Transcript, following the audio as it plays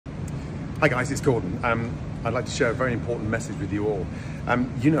Hi guys, it's Gordon. I'd like to share a very important message with you all.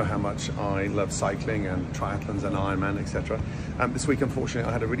 You know how much I love cycling and triathlons and Ironman, etc. This week, unfortunately,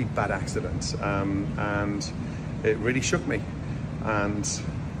 I had a really bad accident and it really shook me. And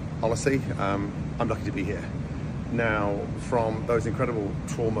honestly, I'm lucky to be here. Now, from those incredible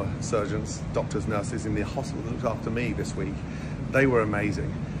trauma surgeons, doctors, nurses in the hospital that looked after me this week, they were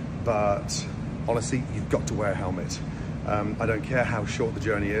amazing. But honestly, you've got to wear a helmet. I don't care how short the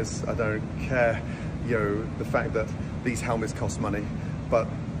journey is. I don't care, the fact that these helmets cost money, but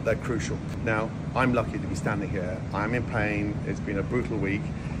they're crucial. Now, I'm lucky to be standing here. I'm in pain. It's been a brutal week,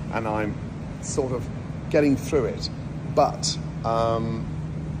 and I'm sort of getting through it. But I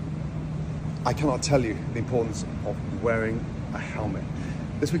cannot tell you the importance of wearing a helmet.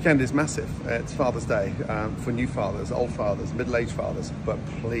 This weekend is massive. It's Father's Day for new fathers, old fathers, middle-aged fathers. But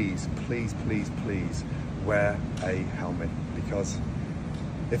please, please, please, please wear a helmet, because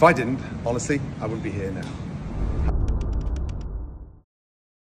if I didn't, honestly, I wouldn't be here now.